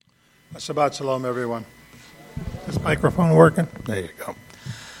Shabbat Shalom, everyone. Is this microphone working? There you go.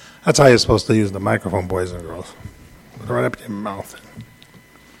 That's how you're supposed to use the microphone, boys and girls. Put it right up to your mouth.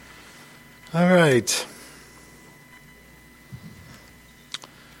 All right.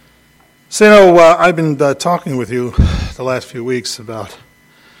 So, I've been talking with you the last few weeks about,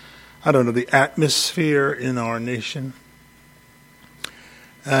 the atmosphere in our nation.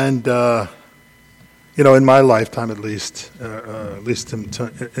 And, in my lifetime at least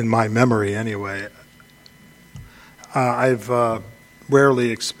in my memory anyway, I've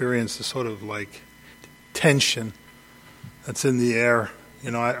rarely experienced the sort of like tension that's in the air.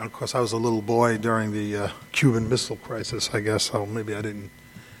 Of course, I was a little boy during the Cuban Missile Crisis, I guess, so maybe I didn't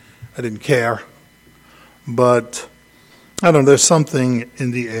care. But, there's something in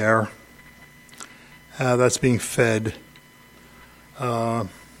the air that's being fed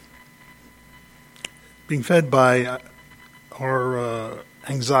by our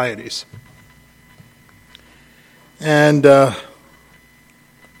anxieties. And I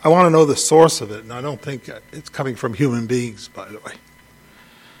want to know the source of it, and I don't think it's coming from human beings, by the way.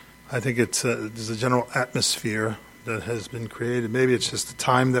 I think there's a general atmosphere that has been created. Maybe it's just the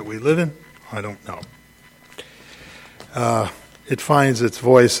time that we live in. I don't know. It finds its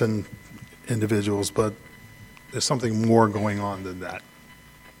voice in individuals, but there's something more going on than that.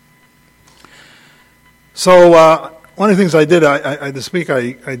 So one of the things I did this week,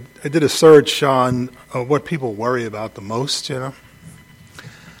 I did a search on what people worry about the most,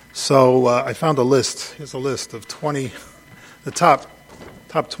 So I found a list. Here's a list of the top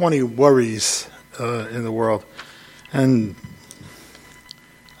 20 worries in the world. And,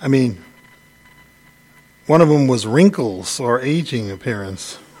 one of them was wrinkles or aging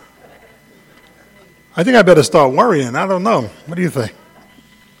appearance. I think I better start worrying. I don't know. What do you think?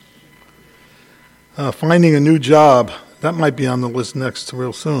 Finding a new job, that might be on the list next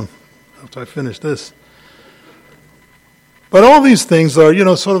real soon, after I finish this. But all these things are,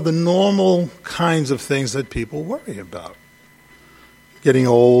 sort of the normal kinds of things that people worry about. Getting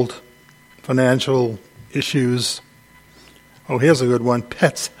old, financial issues. Oh, here's a good one,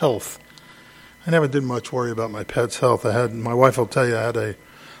 pets' health. I never did much worry about my pet's health. My wife will tell you I had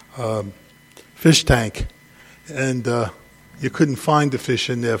a fish tank, and you couldn't find the fish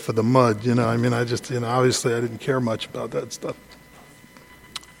in there for the mud, obviously I didn't care much about that stuff.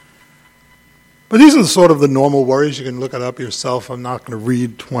 But these are sort of the normal worries. You can look it up yourself. I'm not going to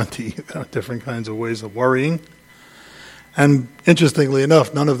read 20 different kinds of ways of worrying. And interestingly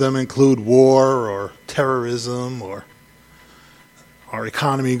enough, none of them include war or terrorism or our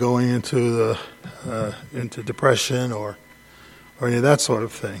economy going into depression or any of that sort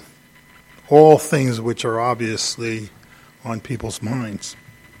of thing. All things which are obviously on people's minds.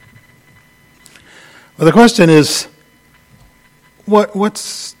 Well, the question is,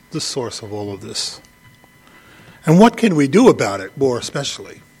 what's the source of all of this? And what can we do about it, more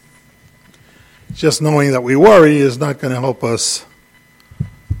especially? Just knowing that we worry is not going to help us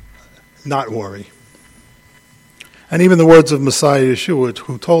not worry. And even the words of Messiah Yeshua,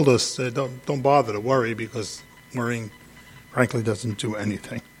 who told us, don't bother to worry, because worrying, frankly, doesn't do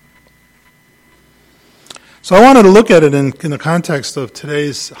anything. So I wanted to look at it in the context of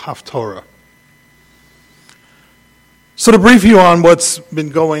today's Haftorah. So to brief you on what's been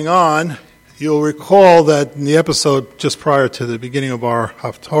going on, you'll recall that in the episode just prior to the beginning of our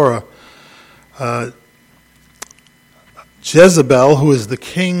Haftorah, Jezebel, who is the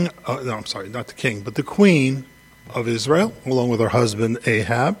the queen of Israel, along with her husband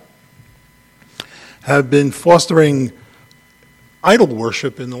Ahab, have been fostering idol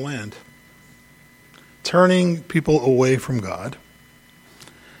worship in the land, turning people away from God,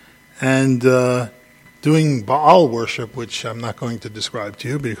 and doing Baal worship, which I'm not going to describe to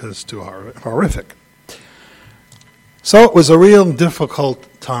you because it's too horrific. So it was a real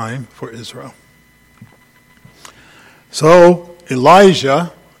difficult time for Israel. So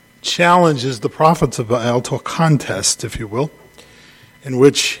Elijah challenges the prophets of Baal to a contest, if you will, in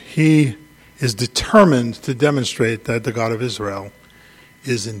which he is determined to demonstrate that the God of Israel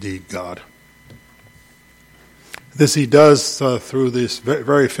is indeed God. This he does through this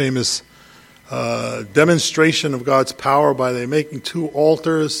very famous demonstration of God's power by making two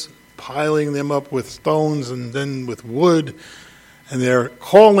altars, piling them up with stones and then with wood, and they're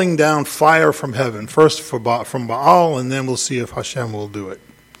calling down fire from heaven, first from Baal, and then we'll see if Hashem will do it.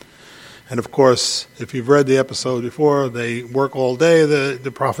 And of course, if you've read the episode before, they work all day,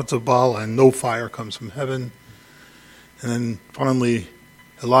 the prophets of Baal, and no fire comes from heaven. And then finally,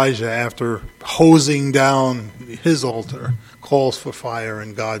 Elijah, after hosing down his altar, calls for fire,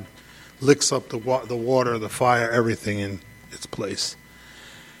 and God licks up the water, the fire, everything in its place.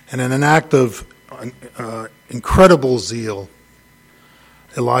 And in an act of incredible zeal,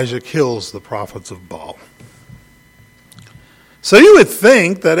 Elijah kills the prophets of Baal. So you would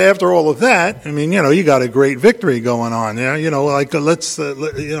think that after all of that, you got a great victory going on there.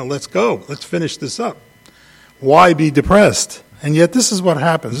 Let's go. Let's finish this up. Why be depressed? And yet this is what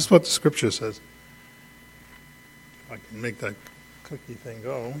happens. This is what the scripture says. If I can make that clicky thing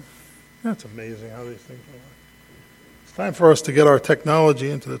go. That's amazing how these things work. It's time for us to get our technology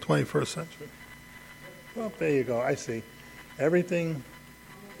into the 21st century. Well, there you go. I see. Everything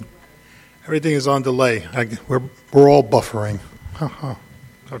is on delay. We're all buffering.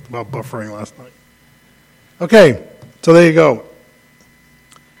 Talked about buffering last night. Okay, so there you go.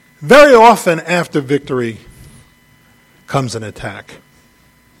 Very often after victory comes an attack.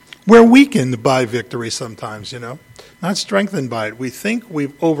 We're weakened by victory sometimes, not strengthened by it. We think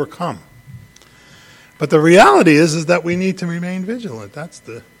we've overcome. But the reality is that we need to remain vigilant. That's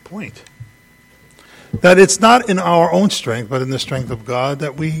the point. That it's not in our own strength, but in the strength of God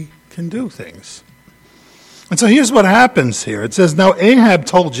that we can do things. And so here's what happens here. It says, now Ahab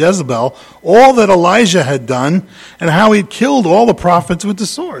told Jezebel all that Elijah had done and how he'd killed all the prophets with the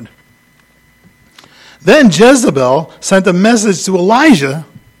sword. Then Jezebel sent a message to Elijah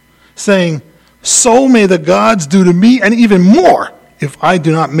saying, so may the gods do to me and even more if I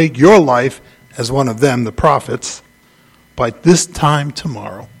do not make your life as one of them, the prophets, by this time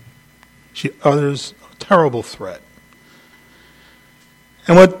tomorrow. She utters a terrible threat.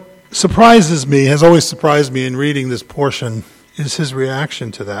 And what surprises me, has always surprised me in reading this portion, is his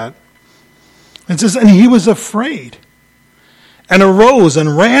reaction to that. It says, and he was afraid, and arose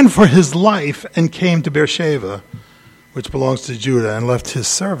and ran for his life and came to Beersheba, which belongs to Judah, and left his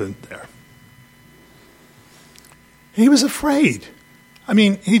servant there. He was afraid.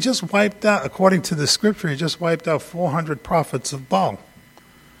 He just wiped out, according to the scripture, he just wiped out 400 prophets of Baal.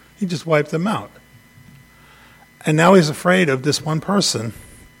 He just wiped them out. And now he's afraid of this one person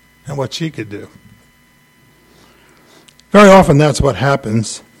and what she could do. Very often that's what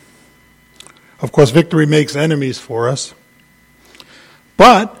happens. Of course, victory makes enemies for us.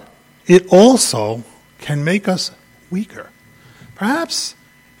 But it also can make us weaker. Perhaps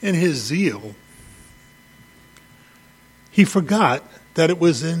in his zeal, he forgot that it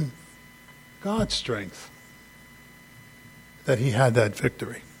was in God's strength that he had that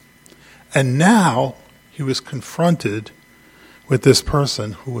victory. And now he was confronted with this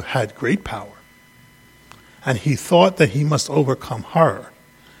person who had great power. And he thought that he must overcome her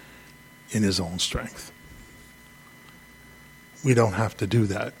in his own strength. We don't have to do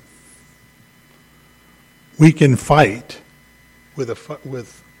that. We can fight with the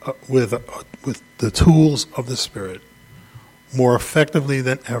tools of the Spirit more effectively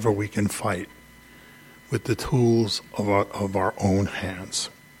than ever we can fight with the tools of our own hands.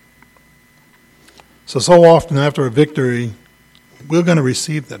 So often after a victory, we're going to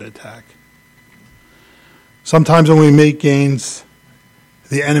receive that attack. Sometimes when we make gains,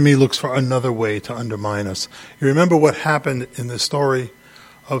 the enemy looks for another way to undermine us. You remember what happened in the story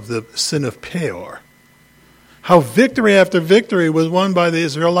of the sin of Peor. How victory after victory was won by the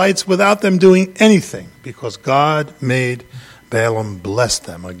Israelites without them doing anything, because God made Balaam bless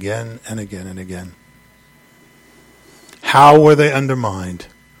them again and again and again. How were they undermined?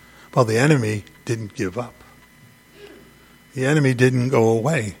 Well, the enemy didn't give up. The enemy didn't go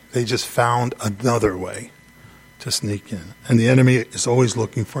away. They just found another way to sneak in. And the enemy is always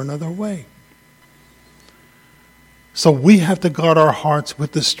looking for another way. So we have to guard our hearts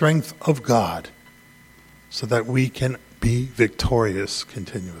with the strength of God so that we can be victorious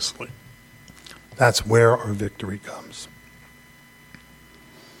continuously. That's where our victory comes.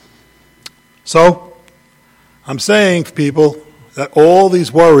 So, I'm saying, people, that all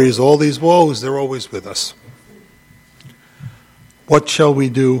these worries, all these woes, they're always with us. What shall we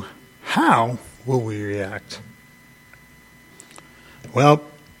do? How will we react? Well,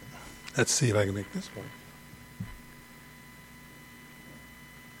 let's see if I can make this work.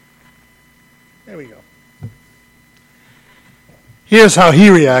 There we go. Here's how he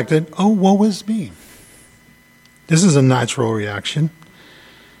reacted. Oh, woe is me. This is a natural reaction.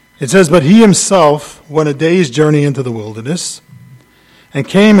 It says, but he himself went a day's journey into the wilderness and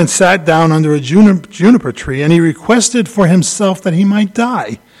came and sat down under a juniper tree, and he requested for himself that he might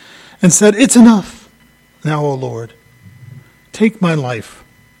die and said, it's enough. Now, O Lord, take my life,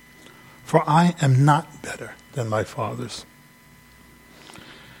 for I am not better than my fathers.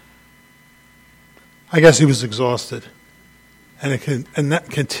 I guess he was exhausted, and that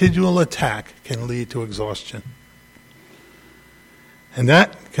continual attack can lead to exhaustion. And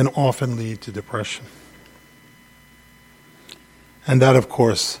that can often lead to depression. And that, of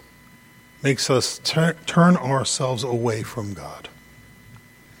course, makes us turn ourselves away from God.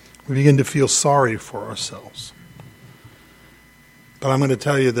 We begin to feel sorry for ourselves. But I'm going to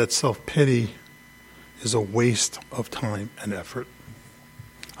tell you that self-pity is a waste of time and effort.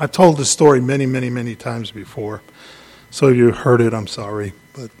 I've told this story many, many, many times before. So if you heard it, I'm sorry,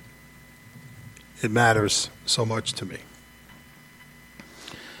 but it matters so much to me.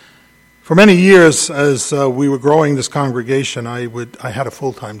 For many years, as we were growing this congregation, I had a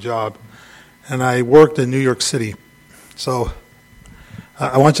full-time job, and I worked in New York City. So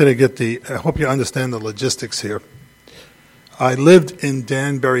I want you to I hope you understand the logistics here. I lived in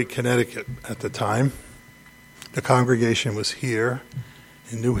Danbury, Connecticut at the time. The congregation was here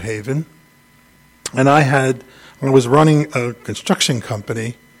in New Haven. And I was running a construction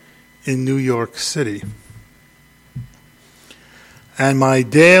company in New York City. And my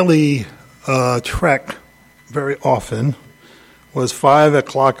daily trek very often was 5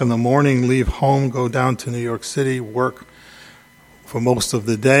 o'clock in the morning, leave home, go down to New York City, work for most of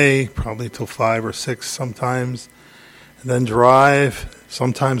the day, probably till 5 or 6 sometimes, and then drive.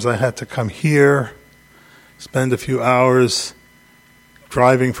 Sometimes I had to come here, spend a few hours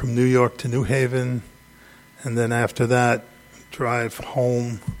driving from New York to New Haven, and then after that, drive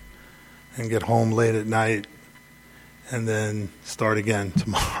home and get home late at night, and then start again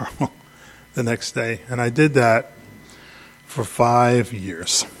tomorrow, the next day. And I did that for 5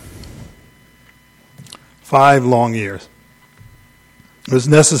 years. 5 long years. It was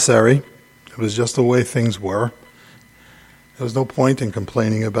necessary. It was just the way things were. There was no point in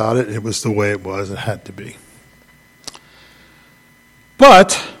complaining about it. It was the way it was. It had to be.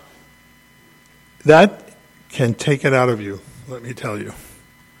 But that can take it out of you, let me tell you.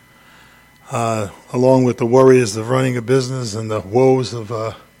 Along with the worries of running a business and the woes of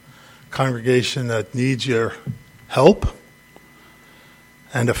a congregation that needs your help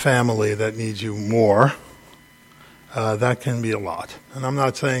and a family that needs you more, that can be a lot. And I'm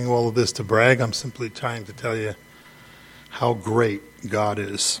not saying all of this to brag. I'm simply trying to tell you how great God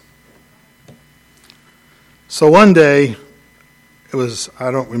is. So one day, it was,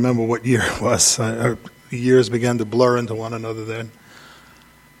 I don't remember what year it was. The years began to blur into one another then.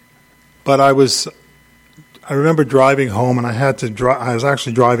 But I remember driving home, and I was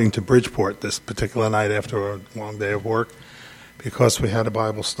actually driving to Bridgeport this particular night after a long day of work because we had a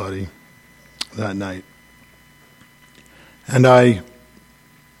Bible study that night. And I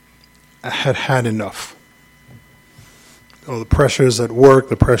had had enough. The pressures at work,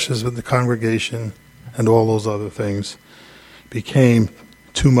 the pressures with the congregation, and all those other things became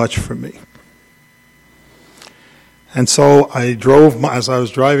too much for me. And so I drove, as I was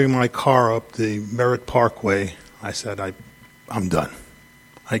driving my car up the Merritt Parkway, I said, I'm done.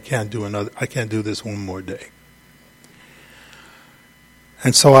 I can't do this one more day.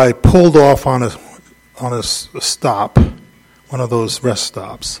 And so I pulled off on a stop, one of those rest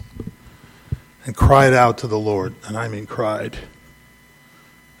stops, and cried out to the Lord, and I mean cried,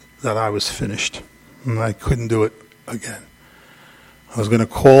 that I was finished, and I couldn't do it again. I was going to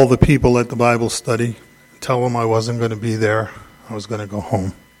call the people at the Bible study, tell them I wasn't going to be there, I was going to go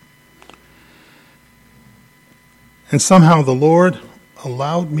home. And somehow the Lord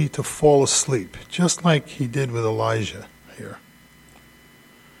allowed me to fall asleep, just like he did with Elijah here.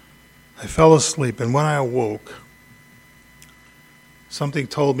 I fell asleep, and when I awoke, something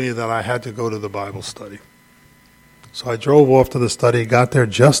told me that I had to go to the Bible study. So I drove off to the study, got there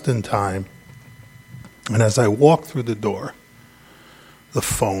just in time, and as I walked through the door, the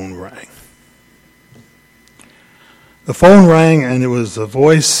phone rang. The phone rang, and it was the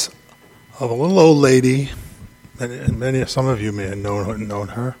voice of a little old lady, and some of you may have known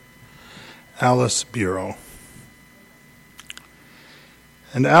her, Alice Bureau.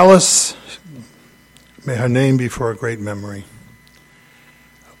 And Alice, may her name be for a great memory,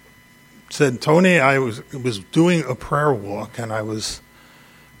 said, Tony, I was doing a prayer walk, and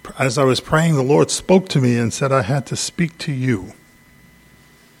as I was praying, the Lord spoke to me and said I had to speak to you,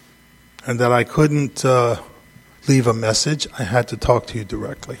 and that I couldn't leave a message. I had to talk to you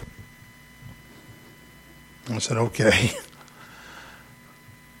directly. I said, okay.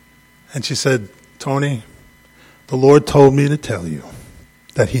 And she said, Tony, the Lord told me to tell you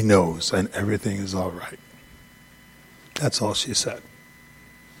that he knows and everything is all right. That's all she said.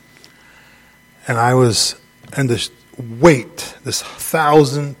 And this weight, this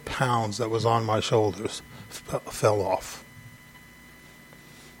 1,000 pounds that was on my shoulders fell off.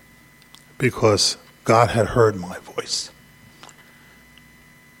 Because God had heard my voice.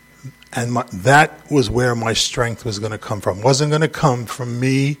 And that was where my strength was going to come from. It wasn't going to come from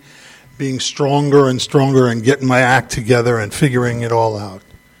me being stronger and stronger and getting my act together and figuring it all out.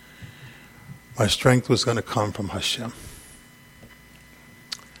 My strength was going to come from Hashem.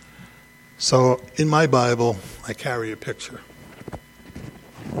 So in my Bible, I carry a picture.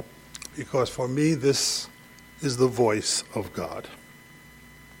 Because for me, this is the voice of God.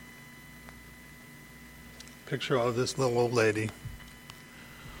 Picture of this little old lady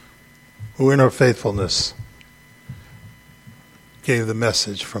who in her faithfulness gave the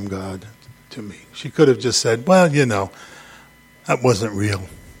message from God to me. She could have just said, well, that wasn't real.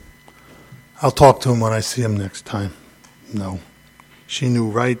 I'll talk to him when I see him next time. No. She knew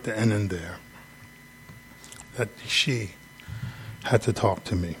right then and there that she had to talk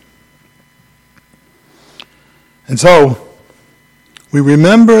to me. And so, we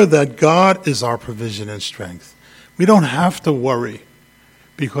remember that God is our provision and strength. We don't have to worry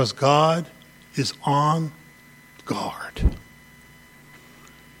because God is on guard.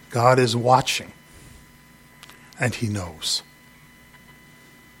 God is watching, and he knows.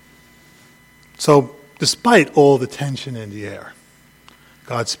 So, despite all the tension in the air,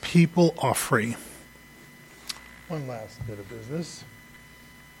 God's people are free. One last bit of business.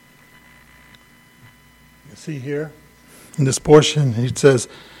 You see here, in this portion, it says,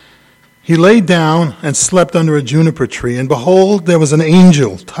 he lay down and slept under a juniper tree, and behold, there was an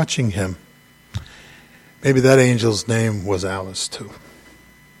angel touching him. Maybe that angel's name was Alice, too.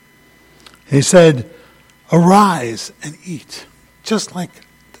 And he said, arise and eat, just like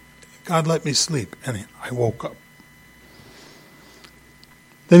God let me sleep, and I woke up.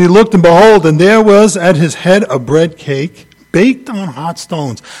 Then he looked, and behold, and there was at his head a bread cake baked on hot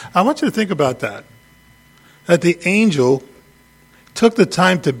stones. I want you to think about that. That the angel took the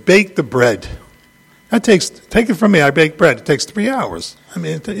time to bake the bread. That take it from me, I bake bread. It takes 3 hours. I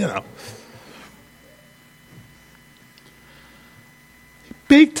mean, He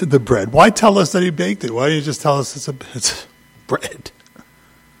baked the bread. Why tell us that he baked it? Why don't you just tell us it's bread?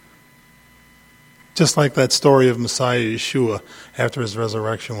 Just like that story of Messiah Yeshua after his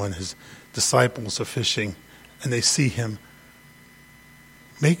resurrection when his disciples are fishing and they see him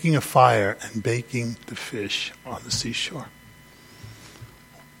making a fire and baking the fish on the seashore.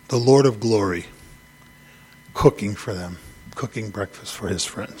 The Lord of glory cooking for them, cooking breakfast for his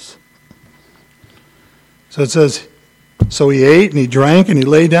friends. So it says, so he ate and he drank and he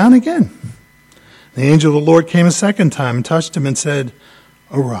lay down again. The angel of the Lord came a second time and touched him and said,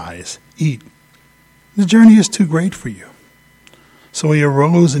 arise, eat. The journey is too great for you. So he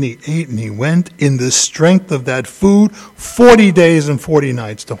arose and he ate and he went in the strength of that food 40 days and 40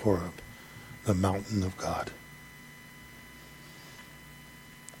 nights to Horeb, the mountain of God.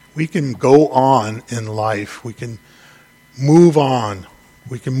 We can go on in life. We can move on.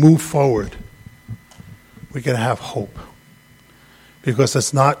 We can move forward. We can have hope. Because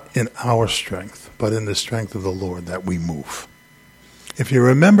it's not in our strength, but in the strength of the Lord that we move. If you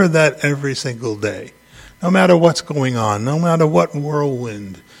remember that every single day, no matter what's going on, no matter what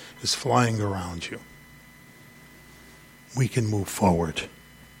whirlwind is flying around you, we can move forward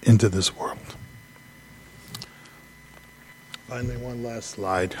into this world. Finally, one last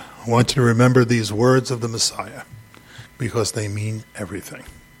slide. I want you to remember these words of the Messiah because they mean everything.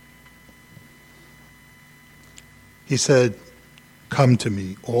 He said, come to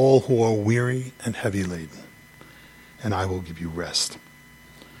me, all who are weary and heavy laden, and I will give you rest.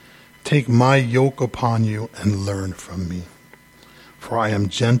 Take my yoke upon you and learn from me, for I am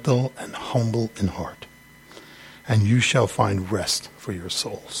gentle and humble in heart, and you shall find rest for your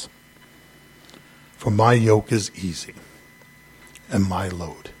souls. For my yoke is easy, and my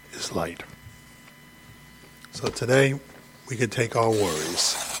load is light. So today, we can take our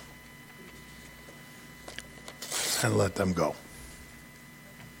worries and let them go.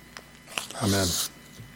 Amen.